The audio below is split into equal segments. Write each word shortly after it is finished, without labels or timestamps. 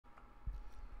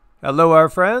Hello, our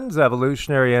friends,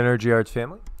 Evolutionary Energy Arts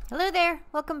family. Hello there.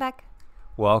 Welcome back.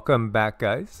 Welcome back,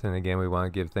 guys. And again, we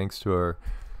want to give thanks to our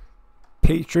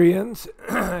Patreons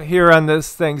here on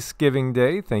this Thanksgiving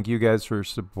Day. Thank you guys for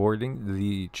supporting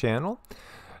the channel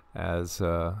as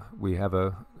we have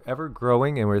a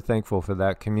ever-growing, and we're thankful for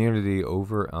that community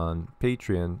over on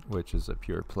Patreon, which is a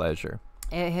pure pleasure.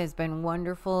 It has been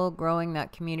wonderful growing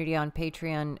that community on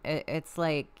Patreon. It's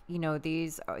like, you know,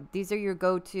 these are your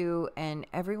go-to, and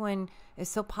everyone is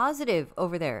so positive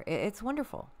over there. It's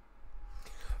wonderful.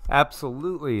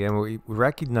 Absolutely, and we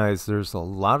recognize there's a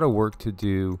lot of work to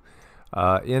do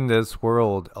in this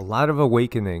world, a lot of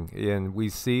awakening, and we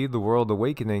see the world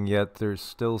awakening, yet there's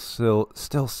still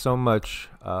so much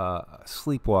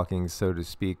sleepwalking, so to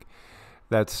speak,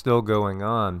 that's still going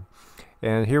on.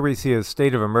 And here we see a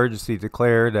state of emergency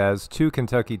declared as 2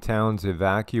 Kentucky towns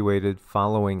evacuated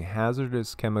following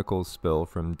hazardous chemical spill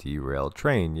from derailed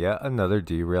train. Yet another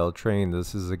derailed train.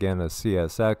 This is again a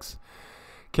CSX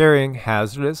carrying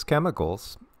hazardous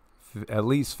chemicals. At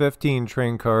least 15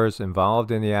 train cars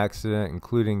involved in the accident,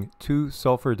 including 2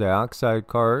 sulfur dioxide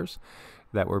cars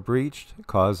that were breached,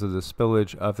 cause of the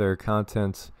spillage of their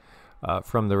contents.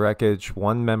 From the wreckage,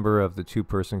 1 member of the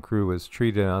 2-person crew was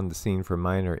treated on the scene for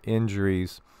minor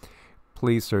injuries.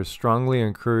 Police are strongly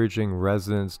encouraging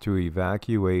residents to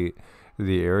evacuate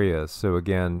the area. So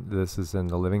again, this is in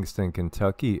the Livingston,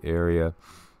 Kentucky area.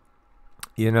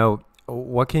 You know,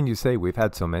 what can you say? We've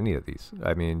had so many of these.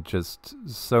 I mean, just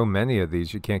so many of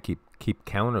these, you can't keep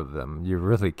count of them. You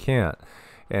really can't.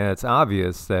 And it's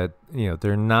obvious that, you know,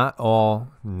 they're not all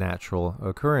natural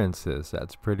occurrences.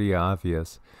 That's pretty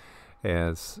obvious,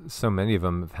 as so many of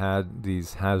them have had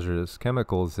these hazardous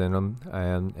chemicals in them,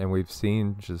 and we've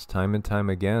seen just time and time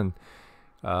again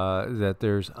that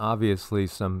there's obviously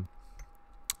some,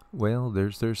 well,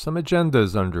 there's some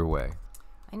agendas underway.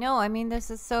 I know. I mean,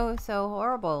 this is so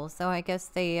horrible. So I guess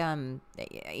they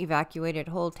evacuated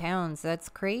whole towns. That's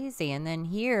crazy. And then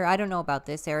here, I don't know about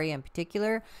this area in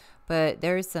particular, but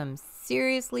there's some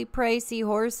seriously pricey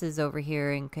horses over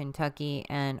here in Kentucky,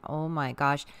 and oh my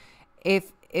gosh,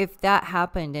 if that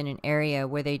happened in an area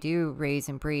where they do raise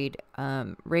and breed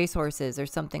racehorses or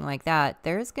something like that,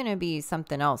 there's going to be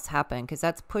something else happen, because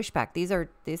that's pushback.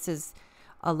 This is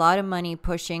a lot of money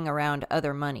pushing around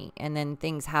other money, and then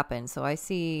things happen. So I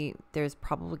see there's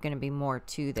probably going to be more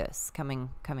to this coming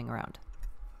around.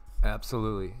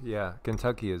 Absolutely. Yeah.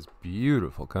 Kentucky is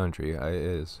beautiful country. It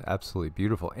is absolutely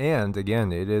beautiful. And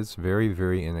again, it is very,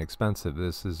 very inexpensive.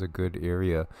 This is a good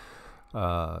area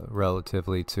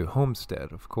relatively to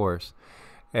Homestead, of course.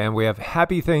 And we have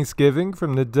Happy Thanksgiving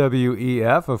from the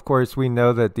WEF. Of course, we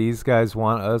know that these guys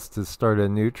want us to start a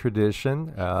new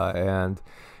tradition. And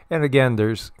again,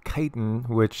 there's chitin,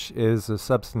 which is a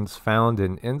substance found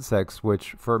in insects,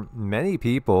 which for many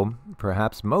people,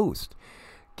 perhaps most,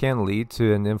 can lead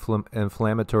to an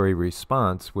inflammatory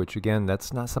response, which again,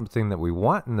 that's not something that we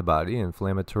want in the body.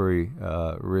 Inflammatory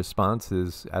response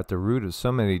is at the root of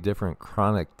so many different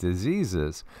chronic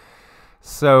diseases.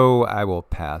 So I will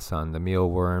pass on the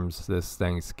mealworms this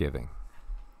Thanksgiving.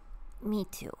 Me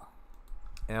too.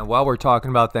 And while we're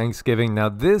talking about Thanksgiving, now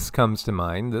this comes to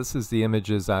mind. This is the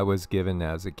images I was given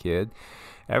as a kid.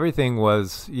 Everything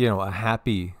was, you know, a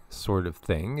happy sort of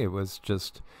thing. It was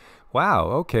just, wow,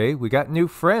 okay, we got new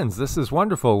friends. This is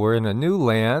wonderful. We're in a new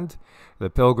land. The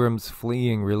pilgrims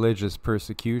fleeing religious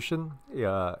persecution. You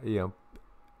know,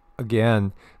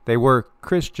 again, they were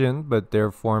Christian, but their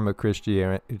form of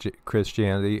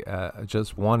Christianity,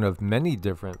 just one of many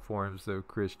different forms of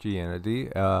Christianity.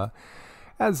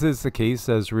 As is the case,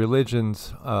 as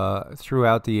religions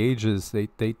throughout the ages,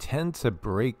 they tend to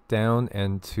break down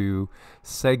and to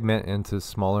segment into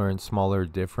smaller and smaller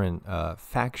different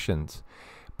factions.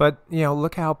 But, you know,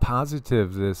 look how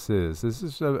positive this is. This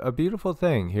is a beautiful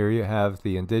thing. Here you have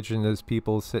the indigenous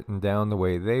people sitting down the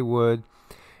way they would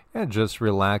and just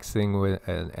relaxing with,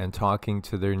 and talking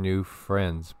to their new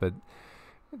friends. But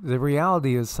the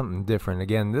reality is something different.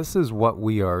 Again, this is what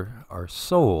we are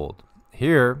sold.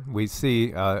 Here we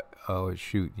see, oh,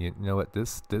 shoot, you know what?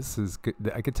 This is good.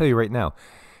 I can tell you right now,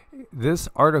 this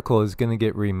article is going to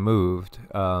get removed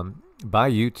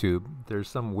by YouTube. There's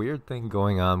some weird thing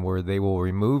going on where they will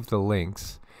remove the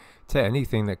links to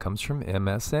anything that comes from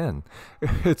MSN.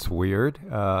 It's weird.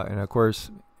 And of course,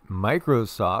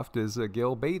 Microsoft is a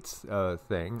Gil Bates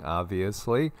thing,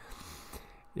 obviously.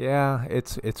 Yeah,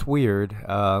 it's weird,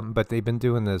 but they've been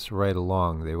doing this right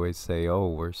along. They always say, oh,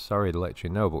 we're sorry to let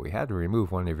you know, but we had to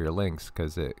remove one of your links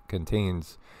because it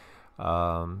contains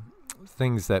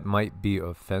things that might be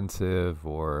offensive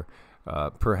or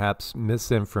perhaps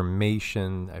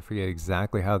misinformation. I forget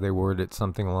exactly how they word it,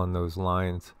 something along those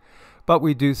lines. But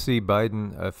we do see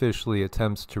Biden officially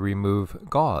attempts to remove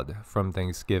God from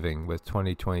Thanksgiving with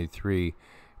 2023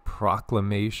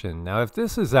 proclamation. Now, if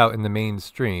this is out in the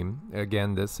mainstream,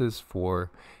 again, this is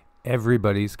for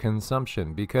everybody's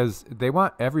consumption because they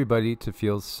want everybody to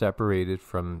feel separated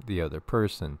from the other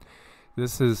person.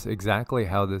 This is exactly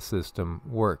how the system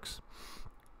works.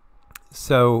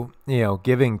 So,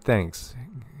 giving thanks.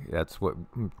 That's what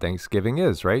Thanksgiving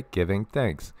is, right? Giving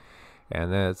thanks.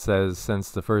 And then it says,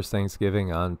 since the first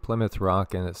Thanksgiving on Plymouth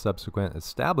Rock and its subsequent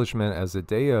establishment as a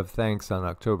day of thanks on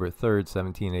October 3rd,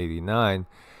 1789,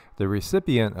 the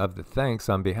recipient of the thanks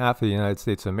on behalf of the United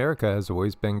States of America has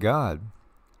always been God.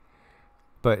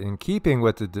 But in keeping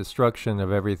with the destruction of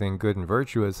everything good and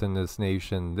virtuous in this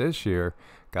nation this year,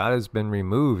 God has been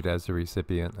removed as the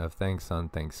recipient of thanks on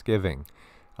Thanksgiving.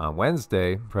 On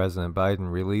Wednesday, President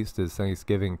Biden released his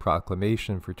Thanksgiving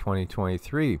proclamation for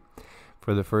 2023.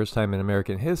 For the first time in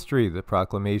American history, the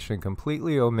proclamation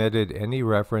completely omitted any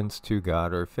reference to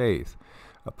God or faith.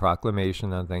 A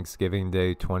proclamation on Thanksgiving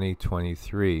Day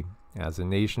 2023. As a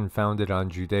nation founded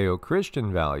on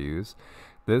Judeo-Christian values,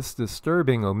 this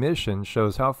disturbing omission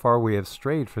shows how far we have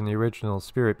strayed from the original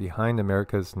spirit behind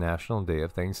America's National Day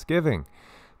of Thanksgiving.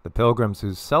 The Pilgrims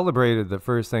who celebrated the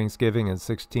first Thanksgiving in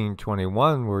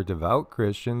 1621 were devout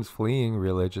Christians fleeing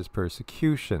religious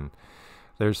persecution.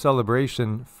 Their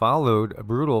celebration followed a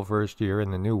brutal first year in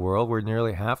the New World where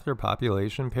nearly half their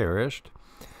population perished.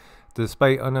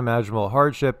 Despite unimaginable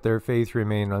hardship, their faith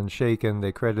remained unshaken.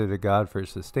 They credited God for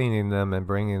sustaining them and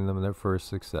bringing them their first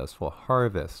successful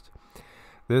harvest.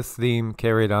 This theme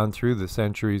carried on through the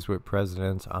centuries with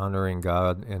presidents honoring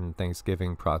God in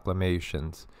Thanksgiving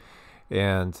proclamations.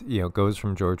 And, goes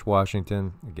from George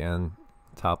Washington, again,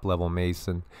 top-level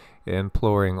Mason,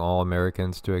 imploring all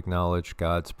Americans to acknowledge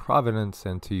God's providence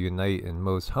and to unite in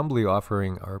most humbly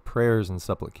offering our prayers and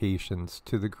supplications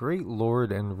to the great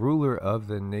Lord and ruler of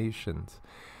the nations.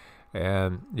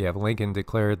 And Lincoln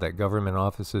declared that government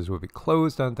offices would be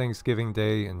closed on Thanksgiving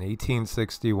Day in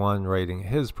 1861, writing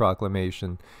his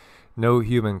proclamation, "No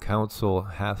human counsel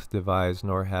hath devised,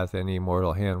 nor hath any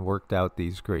mortal hand worked out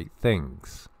these great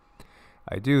things.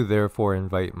 I do therefore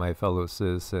invite my fellow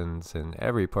citizens in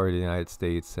every part of the United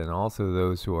States, and also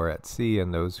those who are at sea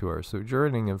and those who are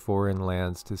sojourning in foreign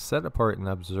lands, to set apart and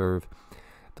observe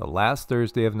the last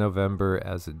Thursday of November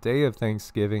as a day of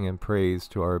thanksgiving and praise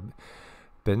to our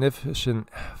beneficent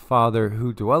Father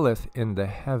who dwelleth in the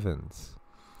heavens."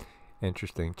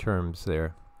 Interesting terms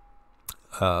there.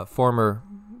 Former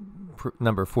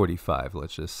number 45,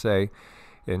 let's just say,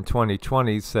 in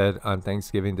 2020 said, "On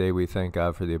Thanksgiving Day, we thank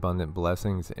God for the abundant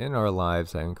blessings in our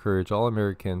lives. I encourage all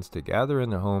Americans to gather in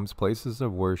their homes, places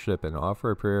of worship, and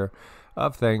offer a prayer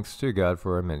of thanks to God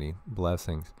for our many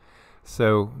blessings."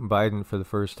 So Biden, for the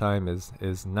first time,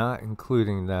 is not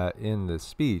including that in the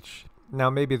speech.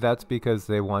 Now, maybe that's because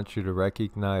they want you to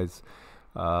recognize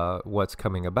what's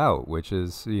coming about, which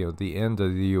is, the end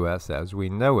of the U.S. as we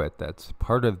know it. That's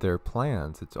part of their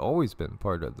plans. It's always been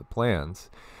part of the plans.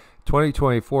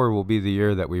 2024 will be the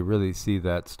year that we really see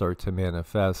that start to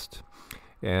manifest,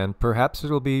 and perhaps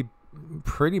it'll be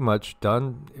pretty much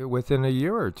done within a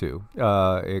year or two.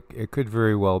 It could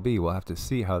very well be. We'll have to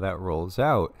see how that rolls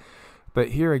out. But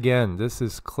here again, this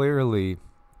is clearly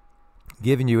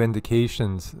giving you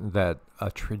indications that a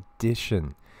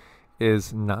tradition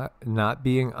is not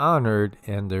being honored,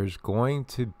 and there's going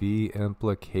to be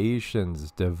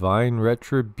implications, divine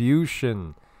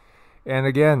retribution. And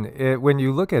again, when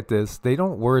you look at this, they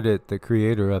don't word it the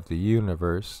creator of the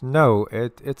universe. No,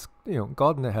 it's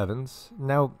God in the heavens.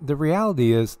 Now, the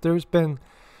reality is there's been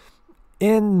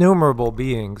innumerable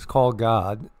beings called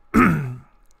God,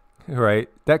 right,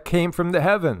 that came from the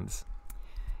heavens.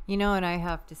 And I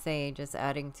have to say, just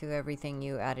adding to everything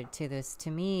you added to this,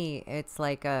 to me, it's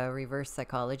like a reverse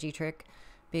psychology trick,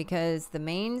 because the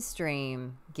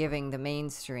mainstream giving the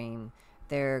mainstream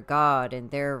their God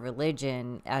and their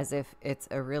religion as if it's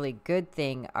a really good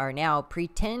thing are now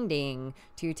pretending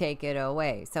to take it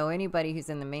away. So anybody who's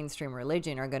in the mainstream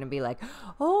religion are going to be like,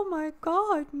 "Oh my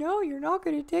God, no, you're not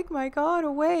going to take my God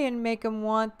away," and make them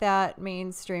want that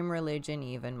mainstream religion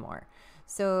even more.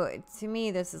 So to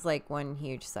me, this is like one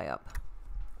huge psyop.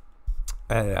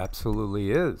 It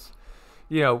absolutely is.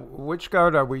 Which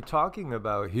God are we talking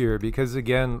about here? Because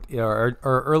again, our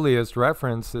earliest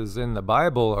references in the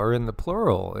Bible are in the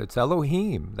plural. It's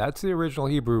Elohim. That's the original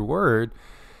Hebrew word,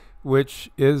 which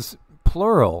is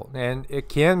plural. And it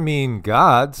can mean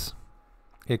gods.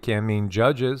 It can mean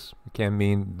judges. It can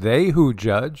mean they who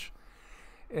judge.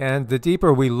 And the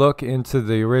deeper we look into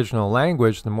the original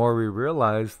language, the more we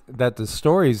realize that the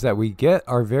stories that we get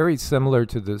are very similar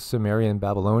to the Sumerian,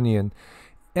 Babylonian,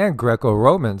 and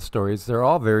Greco-Roman stories. They're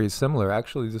all very similar.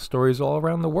 Actually, the stories all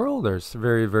around the world are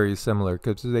very, very similar,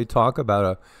 because they talk about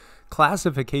a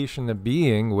classification of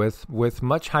being with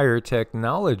much higher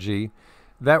technology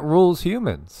that rules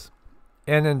humans.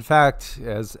 And in fact,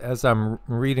 as I'm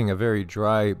reading a very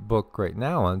dry book right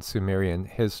now on Sumerian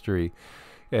history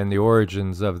and the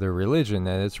origins of their religion,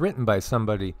 and it's written by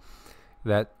somebody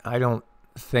that I don't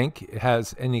think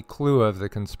has any clue of the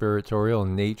conspiratorial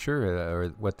nature, or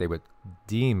what they would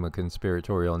deem a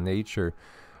conspiratorial nature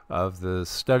of the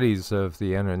studies of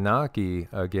the Anunnaki,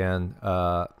 again,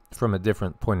 from a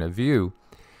different point of view.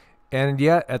 And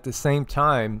yet, at the same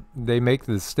time, they make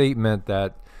the statement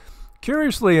that,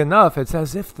 curiously enough, it's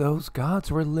as if those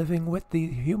gods were living with the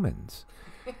humans.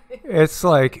 It's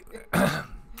like,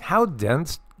 how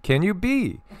dense can you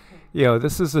be? You know,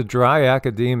 this is a dry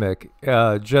academic,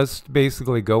 just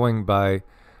basically going by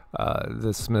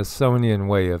the Smithsonian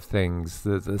way of things,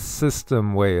 the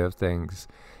system way of things,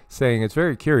 saying it's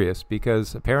very curious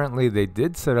because apparently they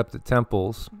did set up the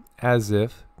temples as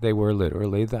if they were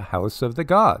literally the house of the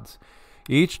gods.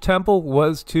 Each temple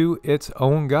was to its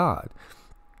own god.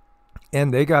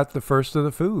 And they got the first of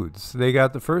the foods. They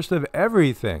got the first of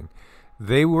everything.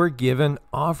 They were given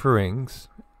offerings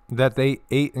that they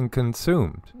ate and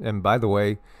consumed. And by the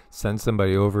way, send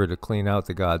somebody over to clean out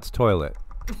the god's toilet.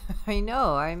 I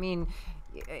know. I mean,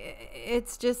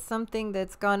 it's just something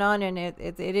that's gone on, and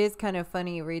it is kind of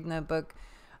funny reading the book.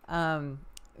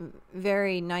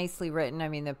 Very nicely written. I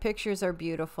mean, the pictures are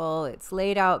beautiful. It's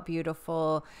laid out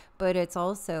beautiful, but it's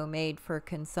also made for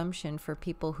consumption for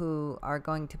people who are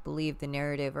going to believe the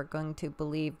narrative, are going to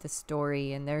believe the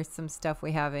story. And there's some stuff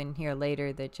we have in here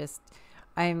later that just,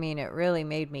 I mean, it really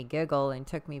made me giggle and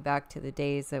took me back to the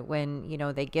days that when, you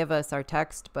know, they give us our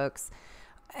textbooks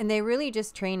and they really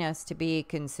just train us to be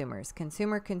consumers,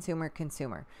 consumer.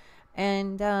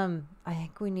 And I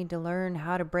think we need to learn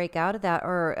how to break out of that,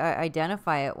 or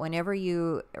identify it. Whenever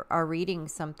you are reading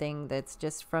something that's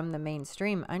just from the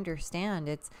mainstream, understand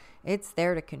it's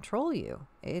there to control you.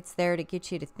 It's there to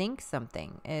get you to think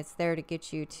something. It's there to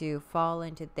get you to fall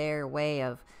into their way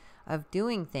of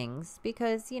doing things,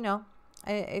 because, you know,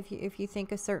 if you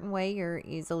think a certain way, you're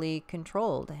easily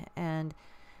controlled, and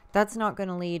that's not going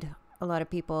to lead a lot of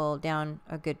people down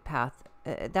a good path.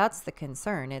 That's the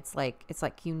concern. It's like,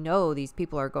 you know, these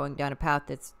people are going down a path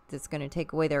that's going to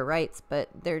take away their rights, but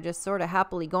they're just sort of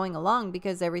happily going along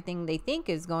because everything they think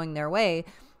is going their way,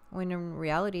 when in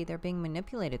reality they're being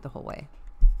manipulated the whole way.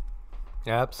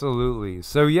 Absolutely.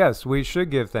 So yes, we should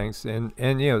give thanks, and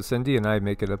you know, Cindy and I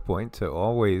make it a point to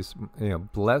always, you know,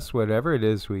 bless whatever it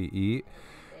is we eat,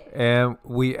 and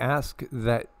we ask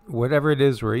that whatever it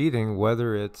is we're eating,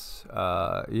 whether it's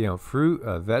you know, fruit,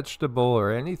 a vegetable,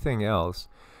 or anything else,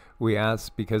 we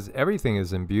ask, because everything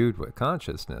is imbued with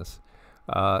consciousness,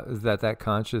 that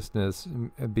consciousness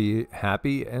be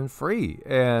happy and free,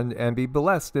 and be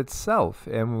blessed itself.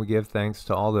 And we give thanks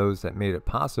to all those that made it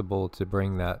possible to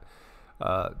bring that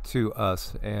to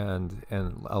us, and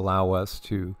allow us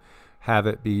to have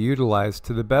it be utilized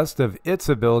to the best of its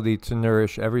ability to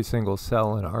nourish every single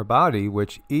cell in our body,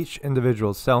 which each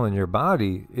individual cell in your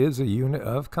body is a unit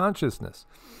of consciousness.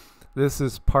 This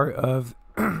is part of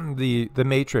the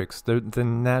matrix, the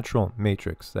natural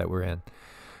matrix that we're in.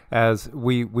 As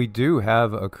we do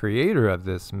have a creator of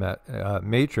this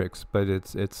matrix, but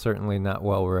it's certainly not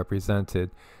well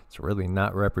represented. It's really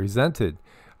not represented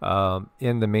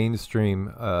in the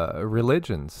mainstream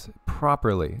religions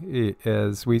properly.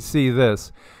 As we see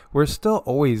this, we're still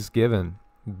always given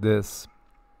this,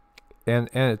 and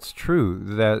it's true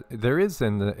that there is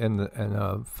in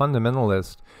a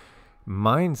fundamentalist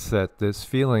mindset this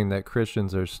feeling that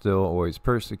Christians are still always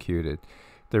persecuted.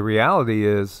 The reality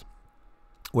is,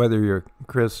 whether you're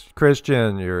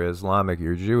Christian, you're Islamic,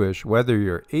 you're Jewish, whether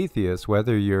you're atheist,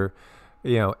 whether you're,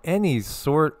 you know, any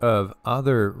sort of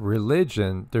other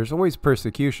religion, there's always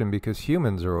persecution, because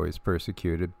humans are always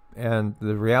persecuted. And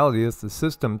the reality is the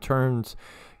system turns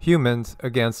humans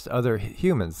against other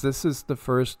humans. This is the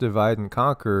first divide and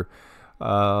conquer.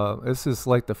 This is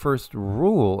like the first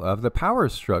rule of the power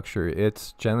structure.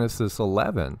 It's Genesis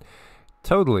 11.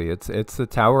 Totally. It's the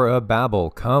Tower of Babel.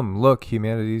 Come, look,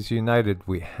 humanity's united.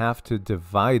 We have to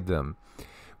divide them.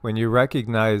 When you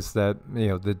recognize that, you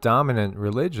know, the dominant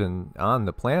religion on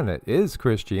the planet is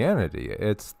Christianity,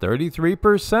 it's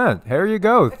 33%. Here you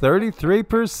go,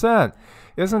 33%.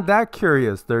 Isn't that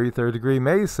curious? 33rd degree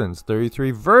Masons,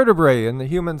 33 vertebrae in the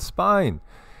human spine.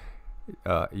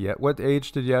 Yet what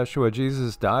age did Yeshua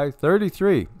Jesus die?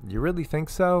 33. You really think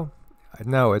so?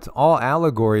 No, it's all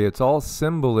allegory. It's all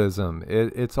symbolism.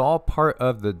 It's all part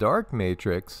of the dark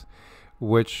matrix,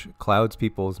 which clouds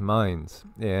people's minds.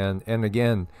 And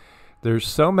again, there's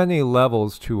so many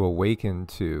levels to awaken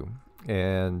to.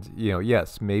 And,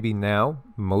 yes, maybe now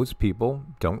most people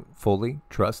don't fully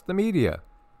trust the media.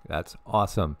 That's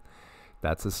awesome.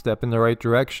 That's a step in the right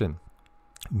direction.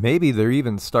 Maybe they're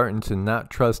even starting to not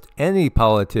trust any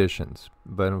politicians.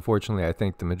 But unfortunately, I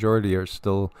think the majority are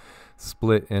still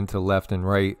split into left and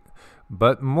right.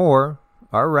 But more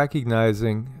are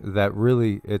recognizing that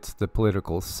really it's the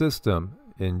political system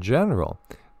in general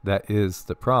that is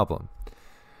the problem.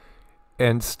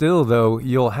 And still, though,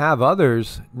 you'll have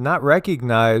others not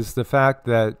recognize the fact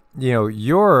that,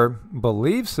 your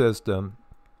belief system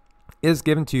is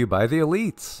given to you by the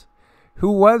elites.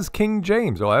 Who was King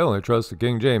James? Oh, I only trust the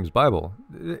King James Bible.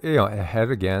 Ahead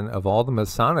again of all the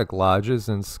Masonic lodges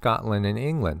in Scotland and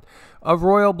England, of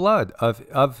royal blood,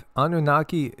 of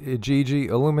Anunnaki, Gigi,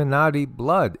 Illuminati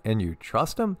blood, and you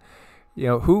trust them?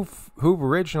 Who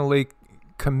originally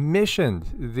commissioned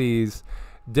these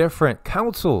different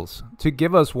councils to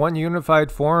give us one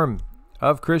unified form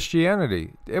of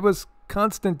Christianity? It was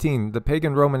Constantine, the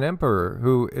pagan Roman emperor,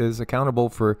 who is accountable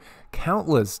for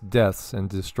countless deaths and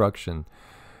destruction.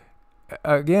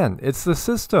 Again, it's the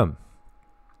system.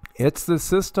 It's the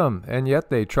system, and yet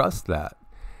they trust that.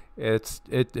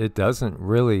 It doesn't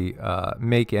really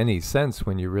make any sense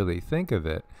when you really think of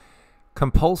it.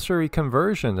 Compulsory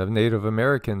conversion of Native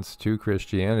Americans to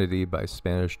Christianity by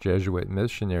Spanish Jesuit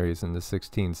missionaries in the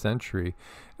 16th century.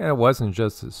 And it wasn't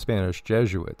just the Spanish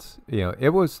Jesuits.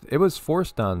 It was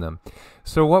forced on them.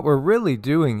 So what we're really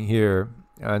doing here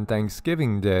on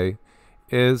Thanksgiving Day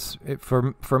is,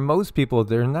 for most people,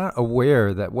 they're not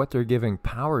aware that what they're giving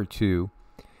power to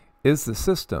is the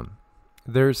system.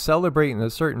 They're celebrating a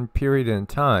certain period in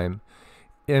time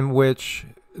in which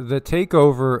the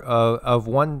takeover of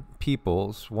one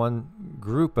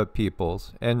group of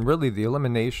peoples, and really the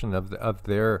elimination of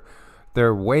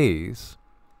their ways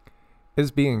is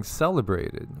being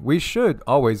celebrated. We should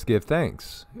always give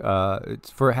thanks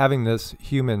for having this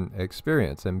human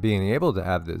experience and being able to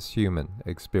have this human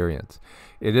experience.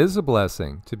 It is a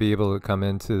blessing to be able to come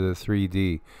into the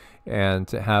 3D and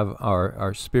to have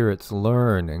our spirits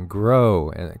learn and grow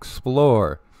and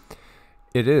explore.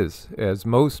 It is, as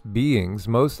most beings,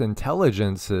 most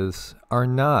intelligences are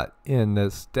not in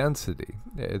this density.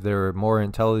 There are more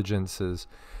intelligences,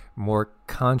 more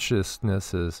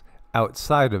consciousnesses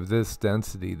outside of this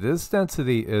density. This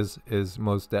density is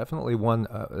most definitely one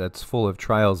that's full of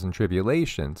trials and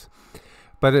tribulations,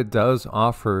 but it does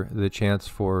offer the chance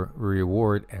for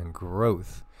reward and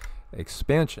growth,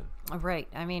 expansion. Right.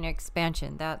 I mean,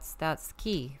 expansion, that's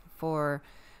key for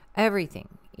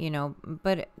everything.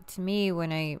 But to me,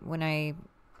 when I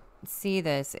see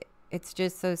this, it's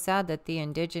just so sad that the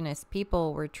indigenous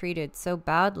people were treated so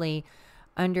badly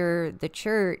under the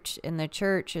church, and the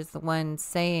church is the one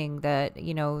saying that,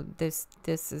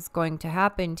 this is going to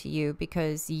happen to you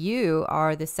because you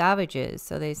are the savages.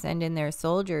 So they send in their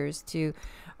soldiers to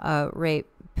rape,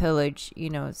 pillage,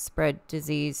 spread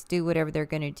disease, do whatever they're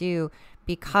going to do,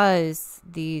 because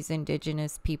these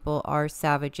indigenous people are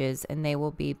savages and they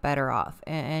will be better off.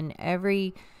 And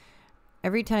every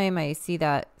time I see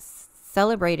that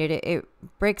celebrated, it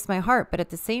breaks my heart. But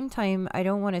at the same time, I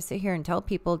don't want to sit here and tell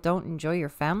people don't enjoy your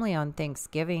family on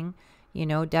Thanksgiving.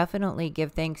 Definitely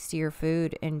give thanks to your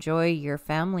food, enjoy your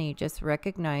family. Just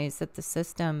recognize that the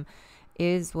system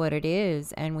is what it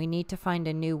is, and we need to find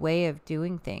a new way of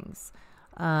doing things.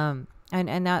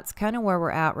 And that's kind of where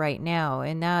we're at right now.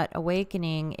 And that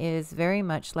awakening is very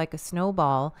much like a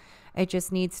snowball. It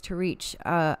just needs to reach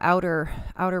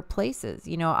outer places.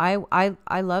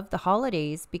 I love the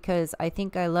holidays because I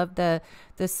think I love the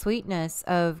sweetness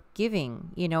of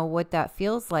giving, what that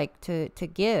feels like to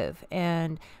give,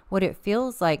 and what it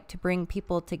feels like to bring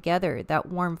people together, that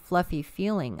warm, fluffy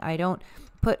feeling. I don't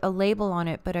put a label on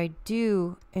it, but I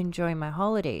do enjoy my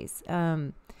holidays.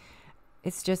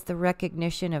 It's just the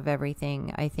recognition of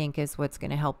everything, I think, is what's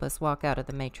going to help us walk out of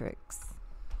the matrix.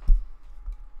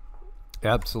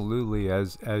 Absolutely.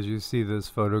 As you see this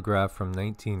photograph from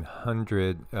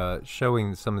 1900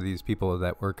 showing some of these people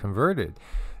that were converted.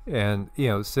 And,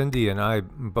 Cindy and I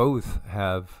both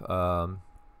have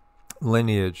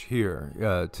lineage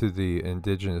here to the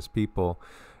indigenous people.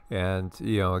 And,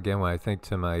 again, when I think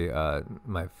to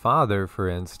my father, for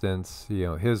instance,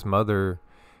 his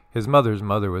mother's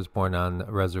mother was born on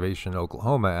a reservation in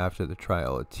Oklahoma after the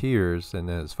Trial of Tears, and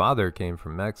then his father came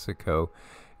from Mexico,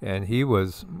 and he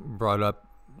was brought up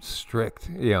strict,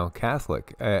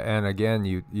 Catholic. And again,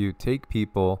 you take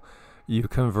people, you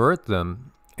convert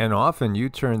them, and often you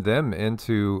turn them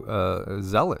into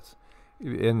zealots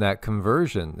in that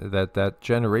conversion. That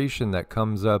generation that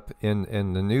comes up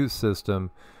in the new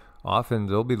system, often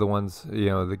they'll be the ones,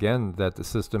 again, that the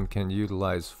system can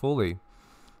utilize fully.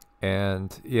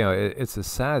 And, it's a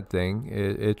sad thing.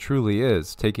 It truly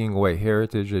is taking away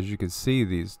heritage, as you can see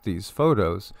these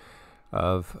photos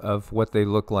of what they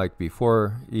look like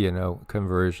before,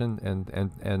 conversion.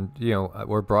 And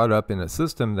we're brought up in a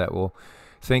system that will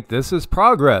think this is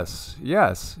progress.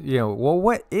 Yes. Well,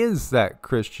 what is that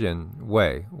Christian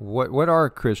way? What are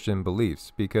Christian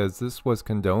beliefs? Because this was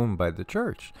condoned by the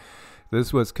church.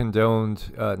 This was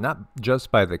condoned not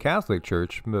just by the Catholic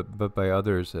Church, but by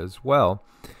others as well.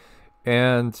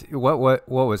 And what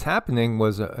was happening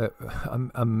was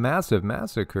a massive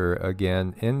massacre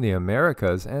again in the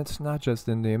Americas, and it's not just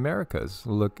in the Americas.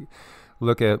 Look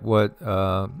at what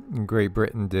Great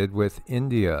Britain did with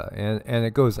India, and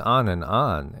it goes on and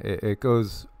on. It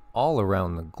goes all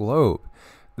around the globe.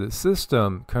 The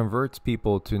system converts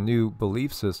people to new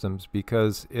belief systems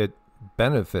because it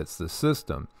benefits the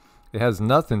system. It has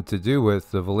nothing to do with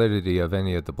the validity of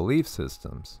any of the belief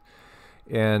systems.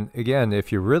 And again,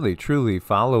 if you're really truly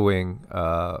following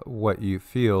what you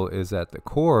feel is at the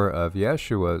core of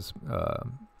Yeshua's,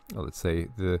 let's say,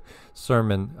 the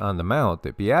Sermon on the Mount,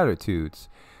 the Beatitudes,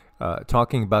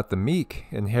 talking about the meek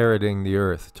inheriting the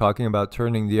earth, talking about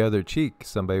turning the other cheek.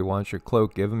 Somebody wants your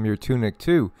cloak, give them your tunic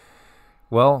too.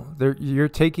 Well, you're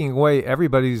taking away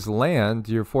everybody's land.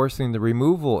 You're forcing the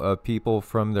removal of people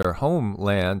from their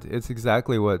homeland. It's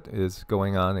exactly what is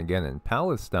going on again in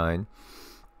Palestine.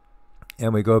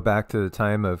 And we go back to the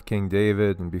time of King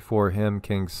David, and before him,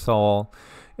 King Saul.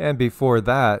 And before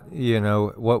that,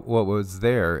 what was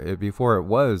there? Before it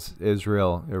was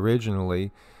Israel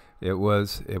originally, it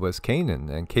was Canaan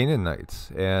and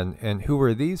Canaanites. And who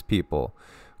were these people?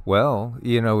 Well,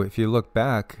 if you look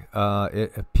back,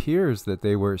 it appears that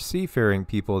they were seafaring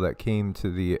people that came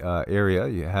to the area.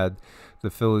 You had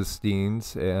the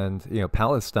Philistines, and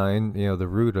Palestine, the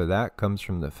root of that comes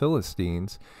from the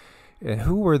Philistines. And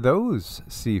who were those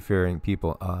seafaring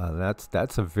people?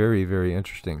 That's a very, very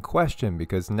interesting question,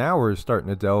 because now we're starting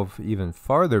to delve even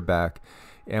farther back,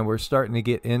 and we're starting to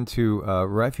get into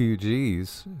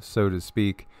refugees, so to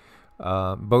speak,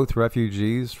 both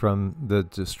refugees from the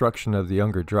destruction of the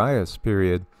Younger Dryas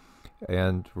period,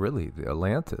 and really the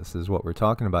Atlantis is what we're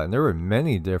talking about. And there were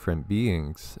many different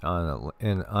beings on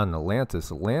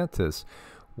Atlantis. Atlantis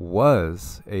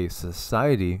was a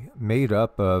society made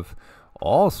up of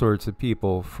all sorts of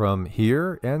people from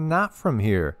here and not from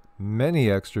here. Many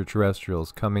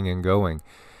extraterrestrials coming and going.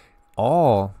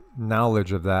 All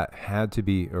knowledge of that had to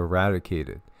be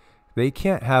eradicated. They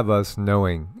can't have us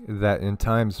knowing that in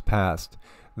times past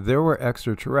there were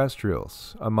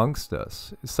extraterrestrials amongst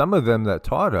us. Some of them that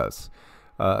taught us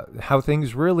how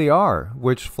things really are,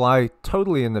 which fly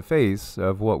totally in the face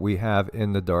of what we have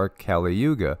in the dark Kali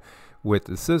Yuga, with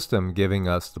the system giving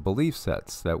us the belief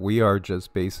sets that we are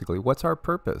just basically, what's our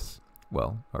purpose?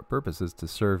 Well, our purpose is to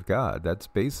serve God. That's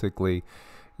basically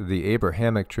the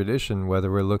Abrahamic tradition,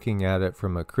 whether we're looking at it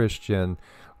from a Christian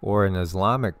or an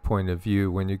Islamic point of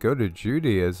view. When you go to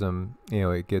Judaism,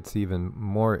 it gets even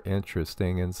more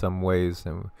interesting in some ways,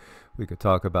 and we could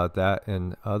talk about that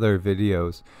in other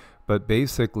videos. But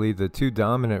basically, the two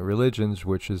dominant religions,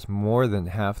 which is more than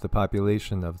half the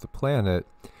population of the planet,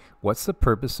 what's the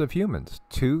purpose of humans?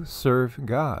 To serve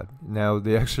God. Now,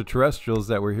 the extraterrestrials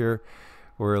that were here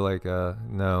were like,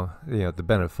 no,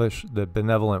 the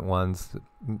benevolent ones,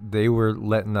 they were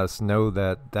letting us know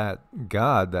that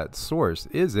God, that source,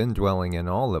 is indwelling in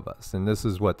all of us. And this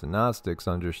is what the Gnostics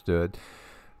understood.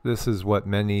 This is what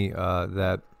many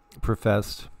that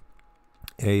professed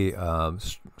a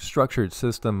structured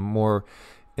system more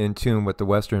in tune with the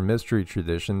Western mystery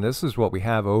tradition. This is what we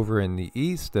have over in the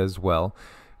East as well.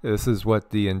 This is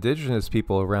what the indigenous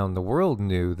people around the world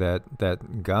knew,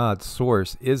 that God's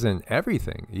source is in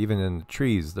everything, even in the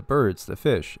trees, the birds, the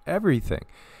fish, everything.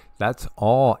 That's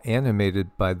all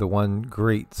animated by the one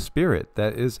great spirit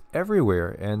that is everywhere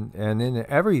and in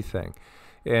everything.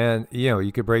 And,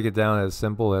 you could break it down as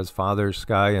simple as Father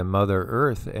Sky and Mother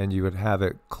Earth, and you would have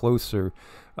it closer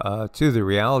to the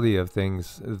reality of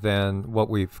things than what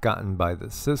we've gotten by the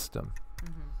system.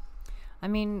 I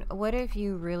mean, what if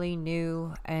you really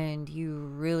knew and you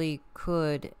really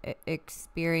could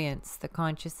experience the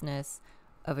consciousness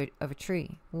of a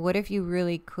tree? What if you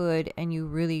really could and you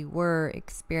really were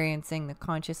experiencing the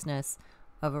consciousness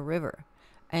of a river?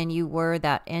 and you were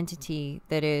that entity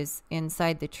that is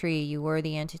inside the tree. You were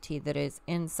the entity that is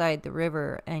inside the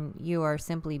river, and you are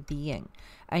simply being.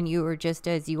 And you are just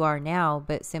as you are now,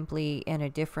 but simply in a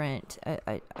different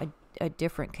a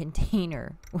different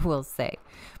container, we'll say.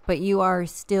 But you are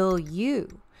still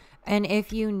you. And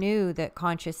if you knew that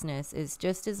consciousness is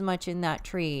just as much in that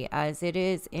tree as it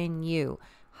is in you,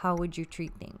 how would you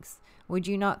treat things? Would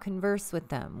you not converse with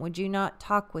them? Would you not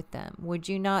talk with them? Would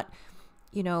you not,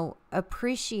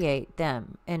 appreciate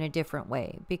them in a different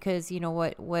way? Because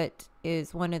what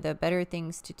is one of the better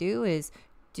things to do is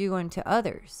do unto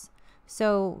others.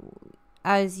 So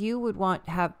as you would want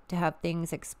to have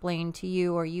things explained to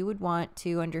you, or you would want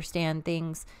to understand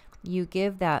things, you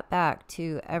give that back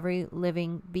to every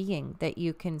living being that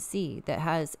you can see that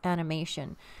has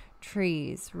animation,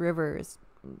 trees, rivers,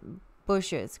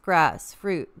 bushes, grass,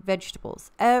 fruit,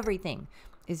 vegetables, everything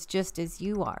is just as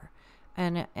you are.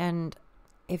 And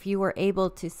if you were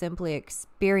able to simply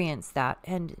experience that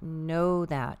and know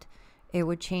that, it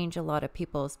would change a lot of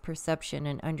people's perception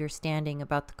and understanding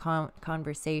about the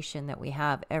conversation that we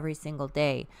have every single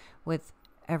day with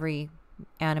every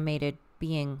animated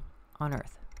being on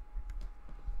Earth.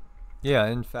 Yeah,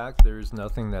 in fact, there's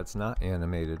nothing that's not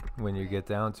animated when you get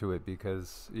down to it,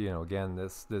 because, again,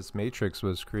 this matrix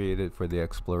was created for the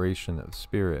exploration of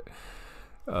spirit,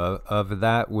 of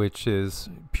that which is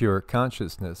pure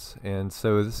consciousness. And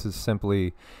so this is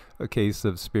simply a case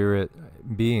of spirit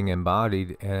being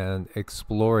embodied and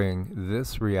exploring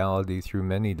this reality through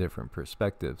many different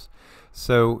perspectives.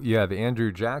 So you have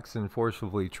Andrew Jackson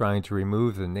forcibly trying to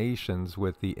remove the nations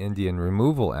with the Indian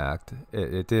Removal Act.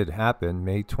 It did happen.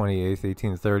 May 28th,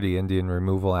 1830, Indian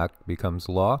Removal Act becomes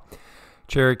law.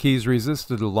 Cherokees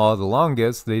resisted the law the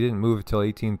longest. They didn't move until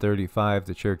 1835.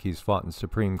 The Cherokees fought in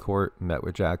Supreme Court, met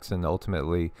with Jackson.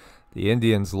 Ultimately, the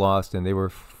Indians lost, and they were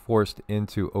forced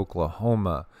into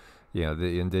Oklahoma,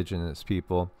 the indigenous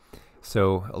people.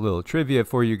 So a little trivia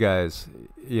for you guys.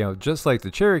 Just like the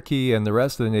Cherokee and the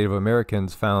rest of the Native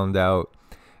Americans found out,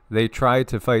 they tried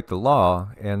to fight the law,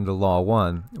 and the law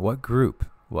won. What group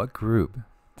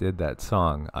did that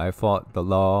song? I fought the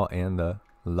law, and the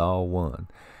law won.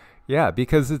 Yeah,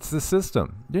 because it's the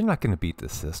system. You're not going to beat the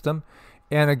system.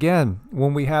 And again,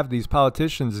 when we have these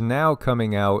politicians now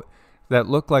coming out that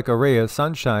look like a ray of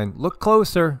sunshine, look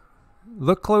closer.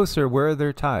 Look closer. Where are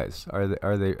their ties? Are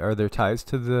there ties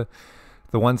to the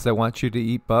ones that want you to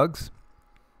eat bugs?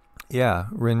 Yeah.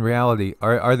 In reality,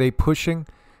 are they pushing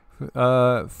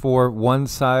for one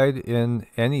side in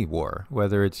any war,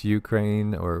 whether it's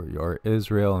Ukraine or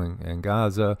Israel and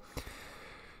Gaza?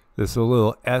 This is a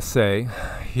little essay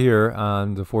here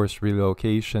on the forced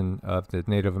relocation of the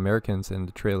Native Americans in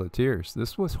the Trail of Tears.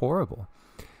 This was horrible.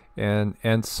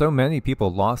 And so many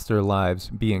people lost their lives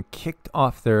being kicked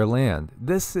off their land.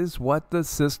 This is what the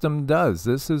system does.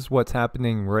 This is what's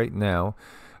happening right now,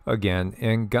 again,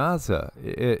 in Gaza.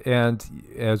 And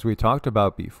as we talked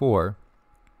about before,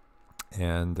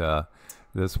 and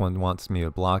this one wants me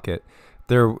to block it.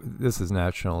 This is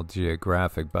National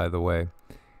Geographic, by the way.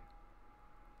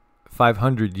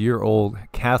 500-year-old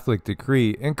Catholic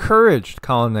decree encouraged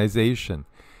colonization.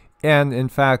 And in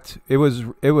fact, it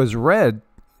was read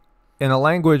in a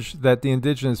language that the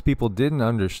indigenous people didn't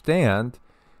understand,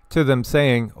 to them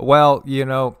saying, well,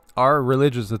 our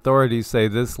religious authorities say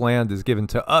this land is given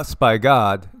to us by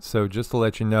God, so just to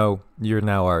let you know, you're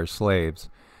now our slaves.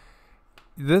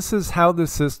 This is how the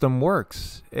system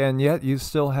works, and yet you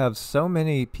still have so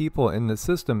many people in the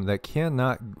system that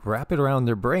cannot wrap it around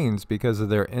their brains because of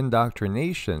their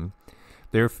indoctrination,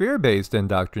 their fear-based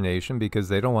indoctrination, because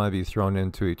they don't want to be thrown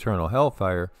into eternal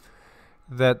hellfire,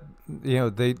 that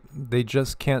they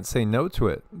just can't say no to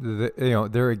it.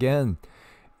 There again,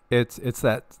 it's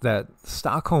that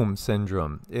Stockholm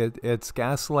syndrome. It's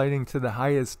gaslighting to the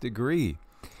highest degree.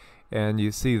 And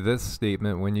you see this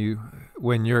statement,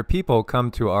 when your people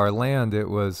come to our land, it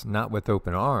was not with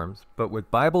open arms, but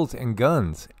with Bibles and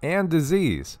guns and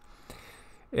disease.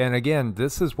 And again,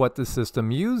 this is what the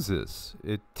system uses.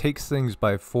 It takes things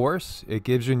by force. It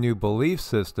gives you new belief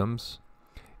systems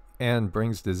and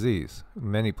brings disease.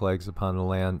 Many plagues upon the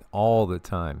land all the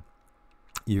time.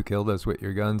 You killed us with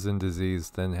your guns and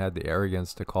disease, then had the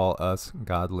arrogance to call us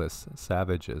godless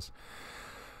savages.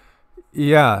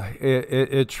 Yeah,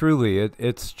 it truly,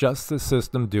 it's just the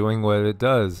system doing what it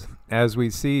does. As we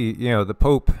see, the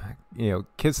Pope,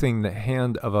 kissing the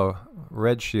hand of a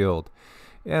red shield.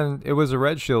 And it was a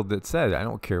red shield that said, I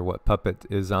don't care what puppet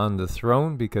is on the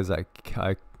throne, because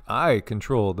I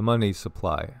control the money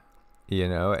supply.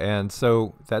 And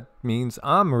so that means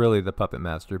I'm really the puppet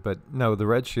master. But no, the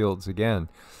red shields, again,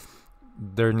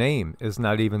 their name is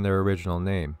not even their original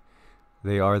name.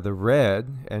 They are the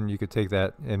red, and you could take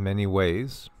that in many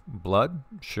ways. Blood,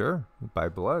 sure, by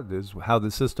blood is how the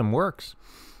system works.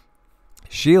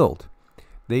 Shield.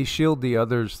 They shield the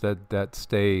others that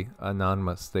stay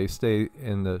anonymous. They stay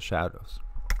in the shadows.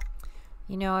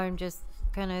 You know, I'm just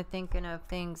kind of thinking of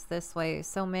things this way.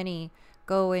 So many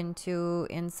go into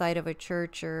inside of a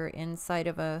church or inside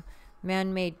of a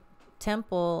man-made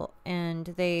temple and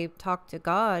they talk to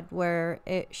God, where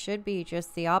it should be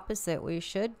just the opposite. We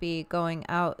should be going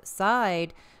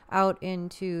outside, out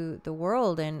into the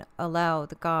world, and allow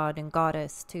the God and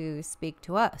Goddess to speak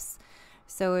to us.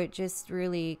 So it just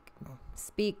really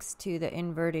speaks to the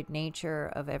inverted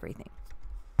nature of everything.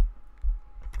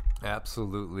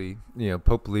 Absolutely.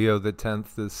 Pope Leo the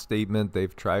 10th, this statement,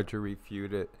 they've tried to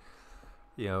refute it.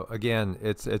 Again,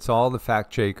 it's all the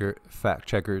fact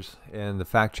checkers, and the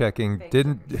fact checking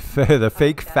the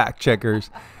fake fact checkers.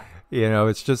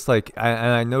 It's just like,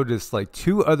 I noticed like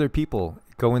two other people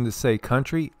go in to say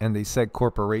country, and they said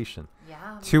corporation.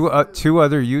 Yeah. Two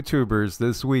other YouTubers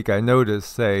this week I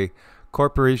noticed say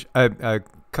corporation. I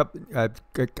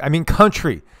mean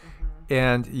country.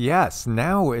 And yes,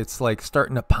 now it's like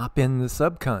starting to pop in the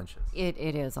subconscious. It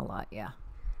is a lot, yeah.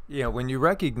 When you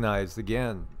recognize,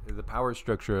 again, the power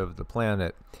structure of the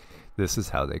planet, this is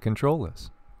how they control us.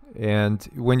 And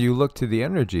when you look to the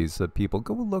energies of people,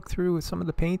 go look through some of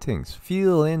the paintings.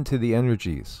 Feel into the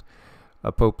energies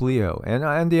of Pope Leo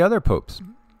and the other popes.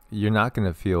 You're not going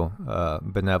to feel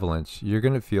benevolence. You're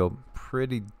going to feel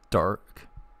pretty dark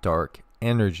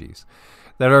energies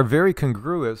that are very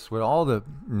congruous with all the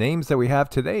names that we have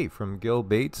today, from Gil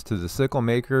Bates to the Sickle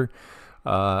Maker,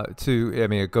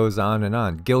 it goes on and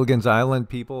on. Gilligan's Island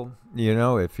people,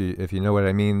 if you know what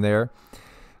I mean there.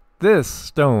 This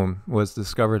stone was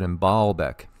discovered in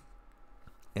Baalbek.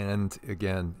 And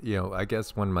again, I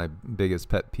guess one of my biggest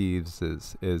pet peeves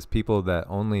is people that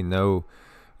only know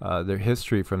their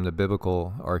history from the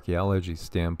biblical archaeology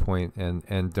standpoint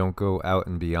and don't go out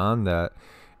and beyond that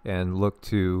and look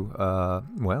to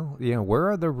where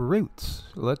are the roots?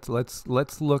 Let's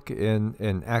look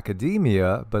in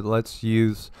academia, but let's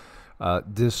use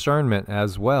discernment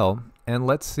as well, and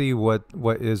let's see what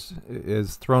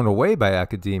is thrown away by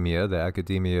academia that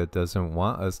academia doesn't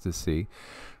want us to see.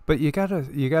 But you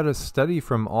gotta study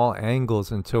from all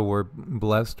angles until we're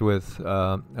blessed with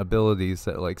abilities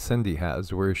that like Cindy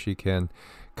has, where she can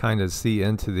kind of see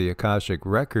into the Akashic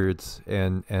records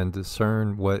and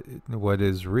discern what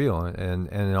is real.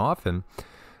 And often,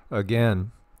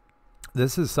 again,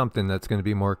 this is something that's going to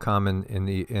be more common in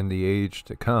the age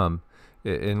to come,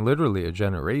 in literally a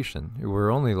generation.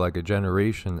 We're only like a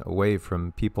generation away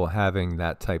from people having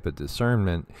that type of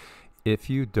discernment,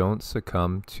 if you don't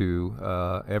succumb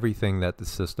to everything that the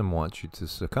system wants you to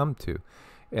succumb to.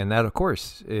 And that, of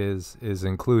course, is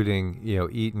including,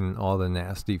 eating all the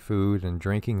nasty food and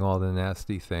drinking all the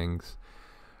nasty things,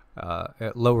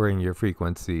 lowering your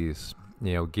frequencies,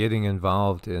 getting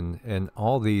involved in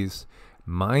all these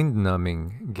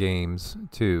mind-numbing games,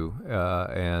 too.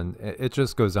 And it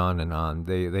just goes on and on.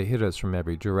 They hit us from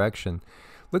every direction.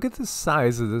 Look at the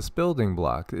size of this building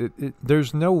block.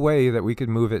 There's no way that we could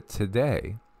move it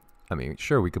today. I mean,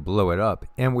 sure, we could blow it up.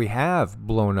 And we have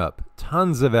blown up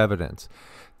tons of evidence.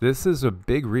 This is a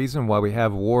big reason why we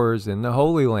have wars in the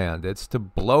Holy Land. It's to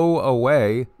blow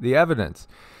away the evidence.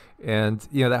 And,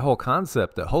 that whole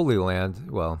concept, the Holy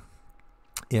Land, well,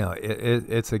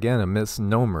 it's again a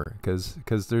misnomer,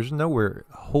 because there's nowhere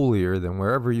holier than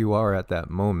wherever you are at that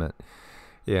moment.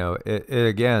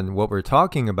 Again, what we're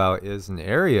talking about is an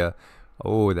area,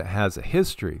 that has a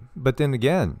history. But then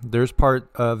again, there's part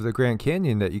of the Grand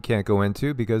Canyon that you can't go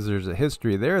into because there's a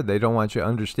history there they don't want you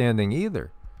understanding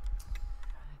either.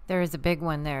 There is a big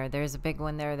one there. There's a big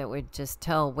one there that would just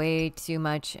tell way too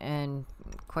much. And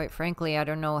quite frankly, I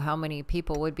don't know how many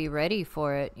people would be ready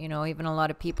for it. Even a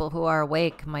lot of people who are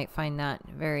awake might find that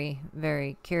very,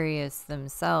 very curious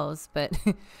themselves. But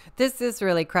this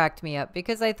really cracked me up,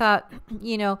 because I thought,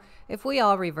 if we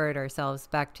all revert ourselves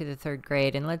back to the 3rd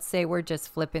grade, and let's say we're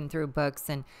just flipping through books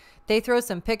and they throw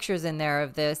some pictures in there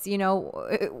of this,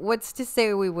 what's to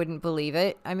say we wouldn't believe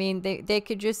it? I mean, they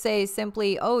could just say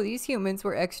simply, oh, these humans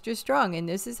were extra strong and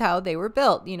this is how they were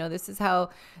built. This is how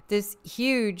this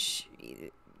huge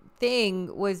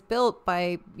thing was built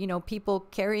by, people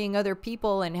carrying other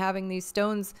people and having these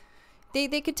stones.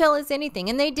 They could tell us anything,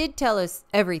 and they did tell us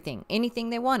anything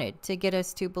they wanted to get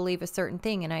us to believe a certain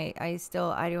thing. And I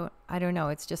don't know.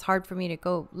 It's just hard for me to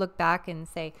go look back and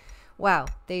say, wow,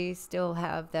 they still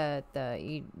have the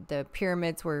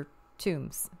pyramids were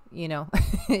tombs.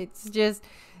 It's just,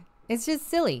 It's just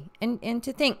silly. And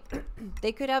to think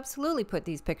they could absolutely put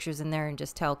these pictures in there and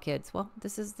just tell kids, well,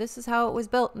 this is how it was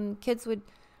built, and kids would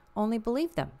only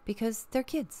believe them because they're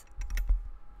kids.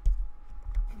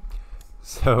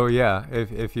 So yeah,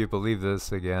 if you believe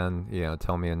this, again,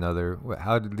 tell me another.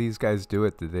 How did these guys do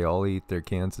it? Did they all eat their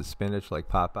cans of spinach like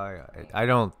Popeye? I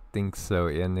don't think so.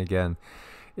 And again,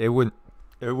 it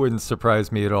wouldn't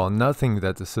surprise me at all. Nothing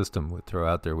that the system would throw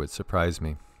out there would surprise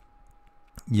me.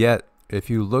 Yet, if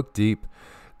you look deep,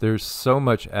 there's so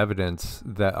much evidence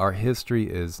that our history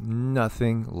is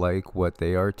nothing like what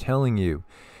they are telling you.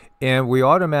 And we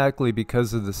automatically,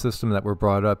 because of the system that we're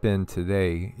brought up in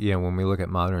today, when we look at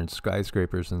modern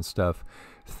skyscrapers and stuff,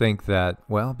 think that,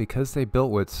 well, because they built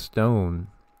with stone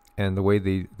and the way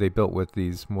they built with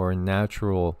these more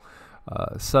natural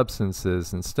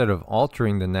substances, instead of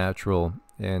altering the natural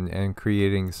and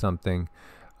creating something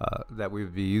that we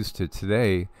would be used to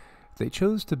today, they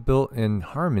chose to build in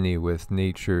harmony with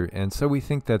nature, and so we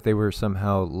think that they were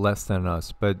somehow less than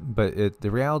us. But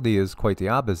the reality is quite the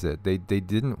opposite. They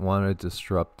didn't want to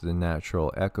disrupt the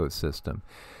natural ecosystem.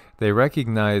 They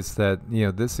recognized that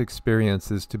this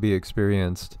experience is to be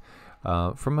experienced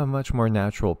from a much more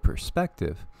natural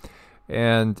perspective.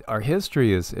 And our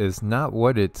history is not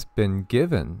what it's been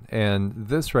given. And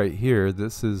this right here,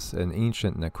 this is an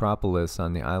ancient necropolis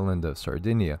on the island of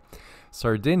Sardinia.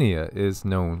 Sardinia is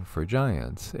known for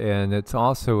giants, and it's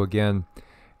also, again,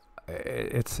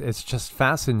 it's just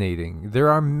fascinating. There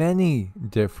are many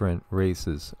different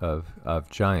races of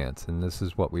giants, and this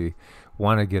is what we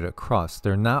want to get across.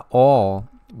 They're not all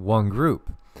one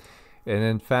group. And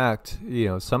in fact,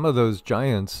 some of those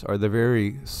giants are the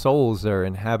very souls that are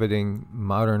inhabiting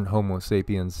modern Homo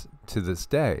sapiens to this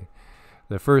day.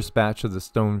 The first batch of the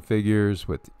stone figures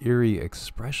with eerie,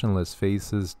 expressionless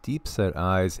faces, deep-set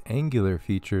eyes, angular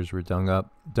features were dug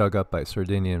up by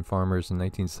Sardinian farmers in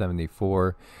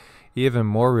 1974. Even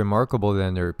more remarkable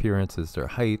than their appearance is their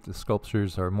height. The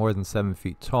sculptures are more than 7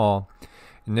 feet tall.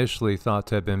 Initially thought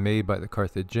to have been made by the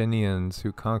Carthaginians,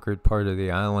 who conquered part of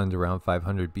the island around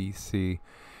 500 BC.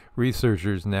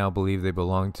 Researchers now believe they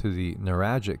belong to the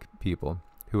Nuragic people,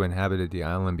 who inhabited the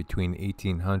island between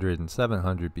 1800 and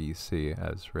 700 BC,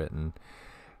 as written.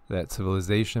 That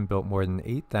civilization built more than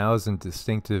 8,000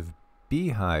 distinctive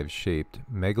beehive-shaped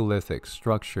megalithic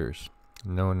structures,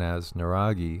 known as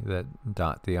Nuragi, that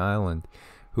dot the island.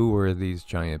 Who were these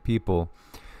giant people?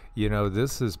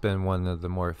 This has been one of the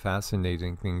more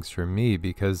fascinating things for me,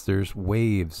 because there's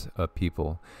waves of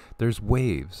people. There's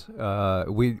waves.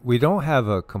 We don't have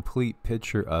a complete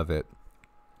picture of it.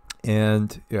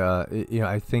 And,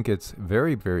 I think it's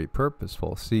very, very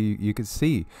purposeful. See, you can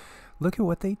see, look at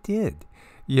what they did.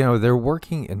 They're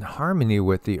working in harmony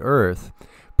with the earth.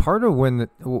 Part of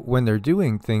when they're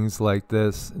doing things like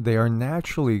this, they are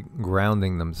naturally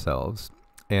grounding themselves.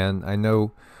 And I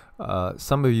know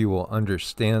some of you will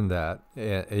understand that,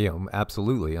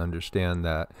 absolutely understand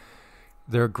that.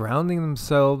 They're grounding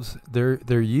themselves.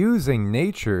 They're using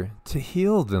nature to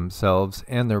heal themselves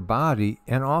and their body,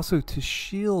 and also to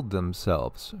shield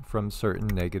themselves from certain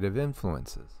negative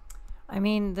influences. I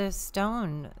mean, the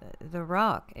stone, the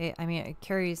rock, it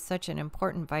carries such an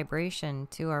important vibration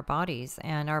to our bodies,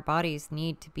 and our bodies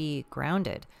need to be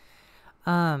grounded.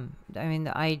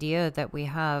 The idea that we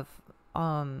have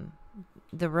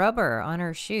the rubber on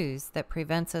our shoes that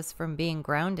prevents us from being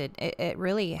grounded, it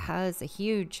really has a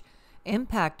huge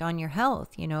impact on your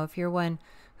health. If you're one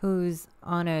who's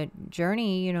on a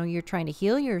journey, you're trying to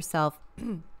heal yourself,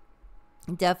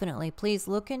 definitely please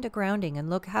look into grounding and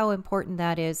look how important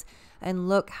that is, and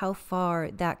look how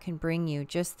far that can bring you,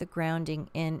 just the grounding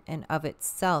in and of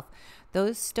itself.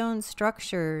 Those stone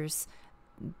structures,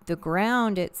 the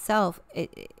ground itself,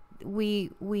 we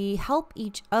help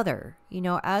each other,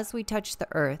 as we touch the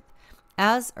earth,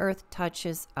 as earth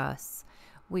touches us,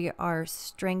 we are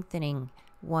strengthening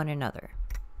one another.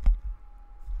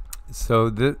 So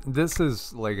this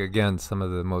is, like, again, some of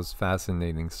the most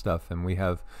fascinating stuff, and we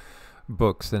have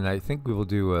books, and I think we will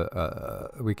do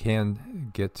we can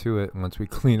get to it once we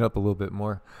clean up a little bit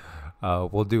more.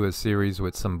 We'll do a series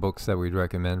with some books that we'd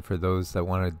recommend for those that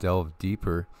want to delve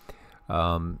deeper.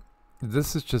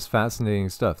 This is just fascinating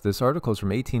stuff. This article is from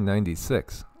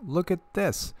 1896. Look at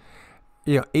this.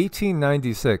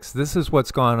 1896. This is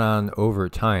what's gone on over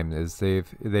time. Is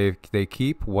they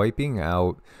keep wiping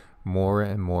out more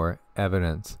and more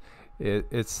evidence.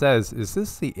 It says, is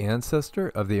this the ancestor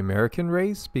of the American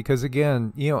race? Because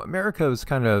again, America was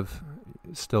kind of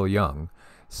still young,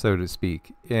 so to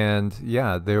speak, and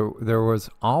yeah, there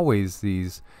was always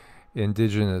these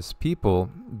indigenous people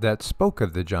that spoke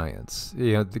of the giants,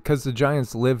 because the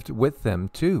giants lived with them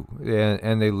too,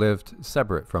 and they lived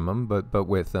separate from them, but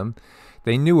with them.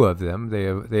 They knew of them.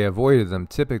 They avoided them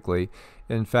typically.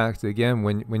 In fact, again,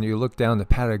 when you look down to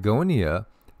Patagonia,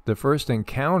 the first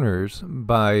encounters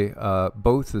by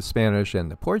both the Spanish and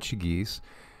the Portuguese,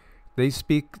 they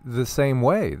speak the same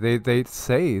way. They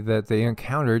say that they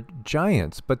encountered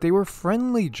giants, but they were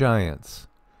friendly giants,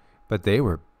 but they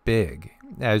were big.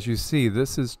 As you see,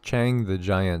 this is Chang the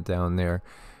giant down there.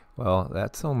 Well,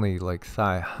 that's only like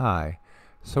thigh high.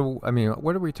 So, I mean,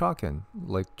 what are we talking?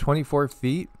 Like 24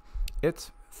 feet?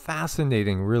 It's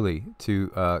fascinating, really,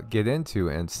 to get into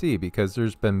and see, because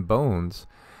there's been bones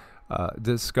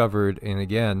discovered and,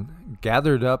 again,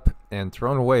 gathered up and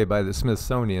thrown away by the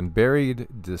Smithsonian, buried,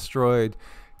 destroyed,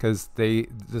 because the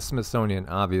Smithsonian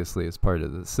obviously is part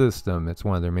of the system. It's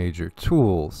one of their major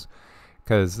tools,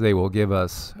 because they will give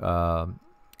us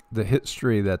the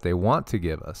history that they want to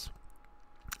give us.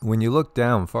 When you look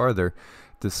down farther,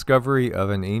 discovery of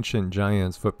an ancient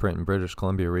giant's footprint in British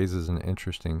Columbia raises an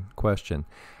interesting question.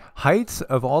 Heights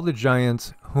of all the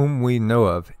giants whom we know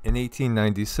of in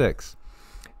 1896.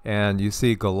 And you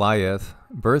see Goliath,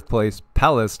 birthplace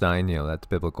Palestine, that's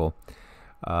biblical.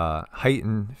 Height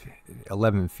in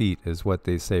 11 feet is what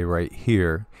they say right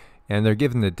here. And they're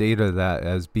given the date of that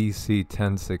as BC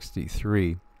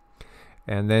 1063.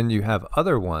 And then you have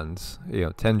other ones,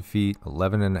 10 feet,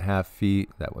 11.5 feet.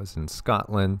 That was in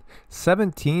Scotland.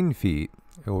 17 feet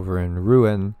over in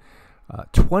Rouen.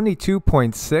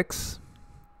 22.6,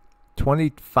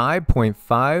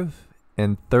 25.5,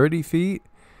 and 30 feet.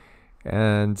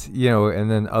 And,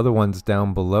 and then other ones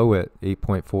down below it,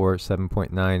 8.4,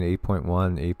 7.9, 8.1,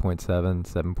 8.7,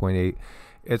 7.8.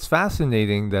 It's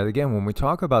fascinating that, again, when we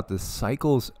talk about the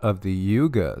cycles of the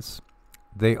yugas,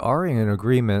 they are in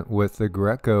agreement with the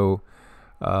Greco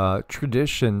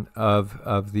tradition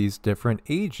of these different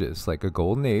ages, like a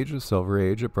golden age, a silver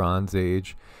age, a bronze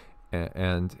age,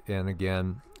 and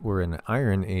again, we're in an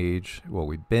iron age. Well,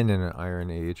 we've been in an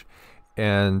iron age,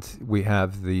 and we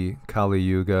have the Kali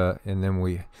Yuga, and then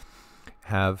we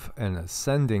have an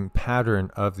ascending pattern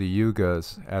of the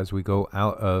yugas as we go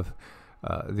out of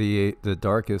the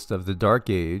darkest of the dark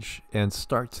age and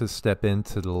start to step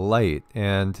into the light.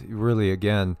 And really,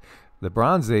 again, the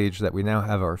Bronze Age that we now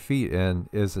have our feet in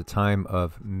is a time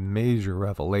of major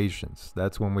revelations.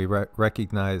 That's when we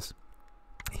recognize,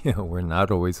 we're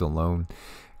not always alone.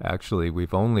 Actually,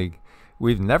 we've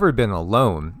never been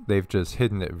alone. They've just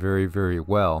hidden it very, very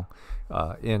well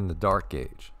in the Dark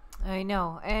Age. I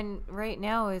know. And right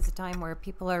now is a time where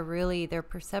people are really, their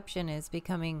perception is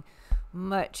becoming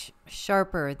much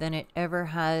sharper than it ever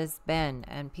has been,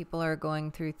 and people are going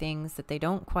through things that they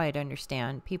don't quite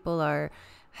understand. People are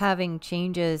having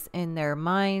changes in their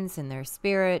minds, in their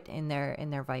spirit, in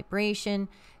their vibration.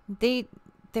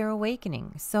 They're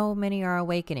awakening. So many are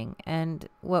awakening, and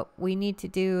what we need to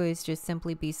do is just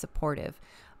simply be supportive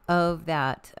of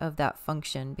that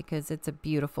function, because it's a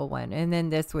beautiful one. And then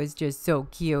this was just so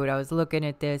cute. I was looking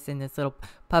at this, and this little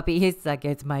puppy, he's like,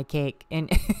 it's my cake. And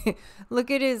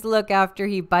look at his look after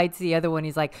he bites the other one.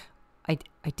 He's like, I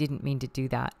didn't mean to do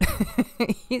that.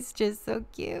 He's just so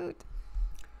cute.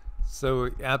 So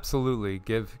absolutely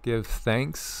give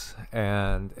thanks,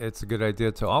 and it's a good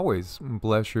idea to always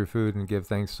bless your food and give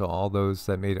thanks to all those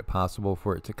that made it possible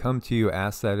for it to come to you.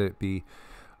 Ask that it be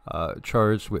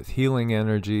charged with healing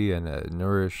energy and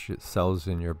nourish cells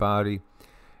in your body,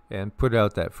 and put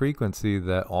out that frequency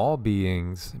that all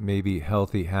beings may be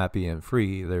healthy, happy, and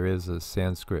free. There is a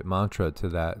Sanskrit mantra to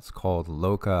that. It's called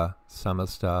Lokah,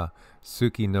 Samastah,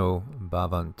 Sukhino,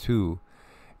 Bhavantu.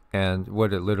 And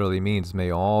what it literally means,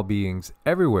 may all beings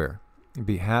everywhere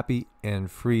be happy and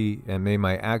free, and may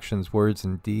my actions, words,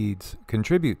 and deeds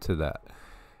contribute to that.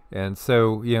 And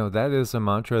so, that is a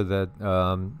mantra that,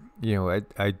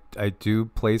 I do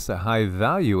place a high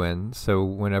value in. So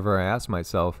whenever I ask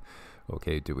myself,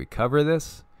 okay, do we cover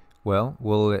this? Well,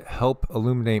 will it help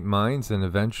illuminate minds and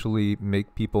eventually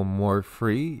make people more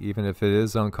free, even if it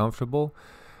is uncomfortable?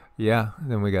 Yeah,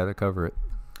 then we got to cover it.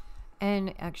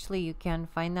 And actually, you can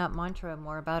find that mantra,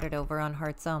 more about it, over on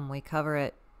Heart's Own. We cover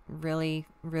it really,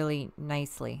 really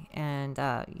nicely, and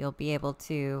you'll be able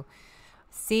to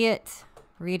see it,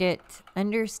 read it,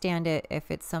 understand it,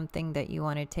 if it's something that you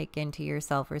want to take into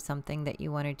yourself or something that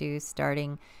you want to do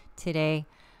starting today.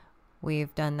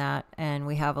 We've done that, and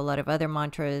we have a lot of other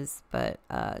mantras, but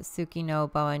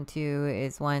Sukhino Bhavantu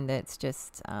is one that's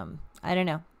just, I don't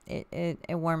know, it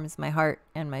warms my heart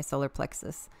and my solar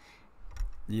plexus.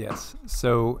 Yes.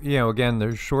 So, again,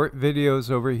 there's short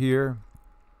videos over here.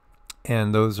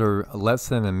 And those are less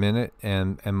than a minute,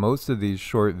 and most of these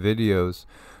short videos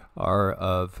are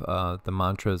of the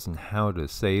mantras and how to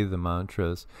say the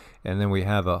mantras. And then we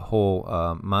have a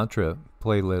whole mantra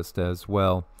playlist as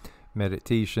well.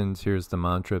 Meditations, here's the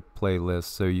mantra playlist,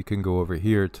 so you can go over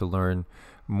here to learn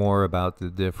more about the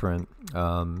different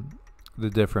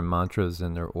mantras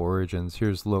and their origins.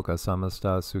 Here's Lokah,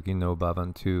 Samastah, Sukhino,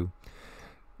 Bhavantu.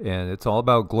 And it's all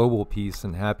about global peace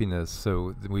and happiness,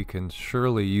 so we can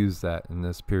surely use that in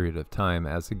this period of time,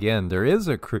 as again, there is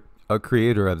a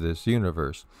creator of this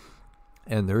universe,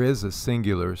 and there is a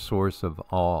singular source of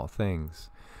all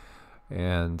things.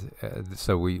 And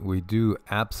so we do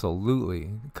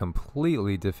absolutely,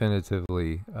 completely,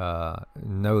 definitively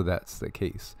know that's the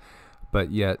case. But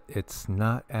yet it's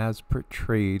not as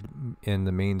portrayed in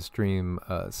the mainstream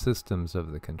systems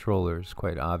of the controllers,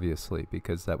 quite obviously,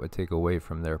 because that would take away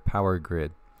from their power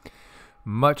grid.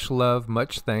 Much love,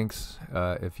 much thanks.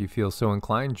 If you feel so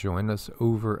inclined, join us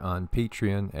over on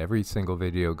Patreon. Every single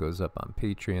video goes up on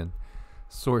Patreon.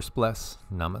 Source bless.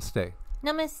 Namaste.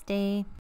 Namaste.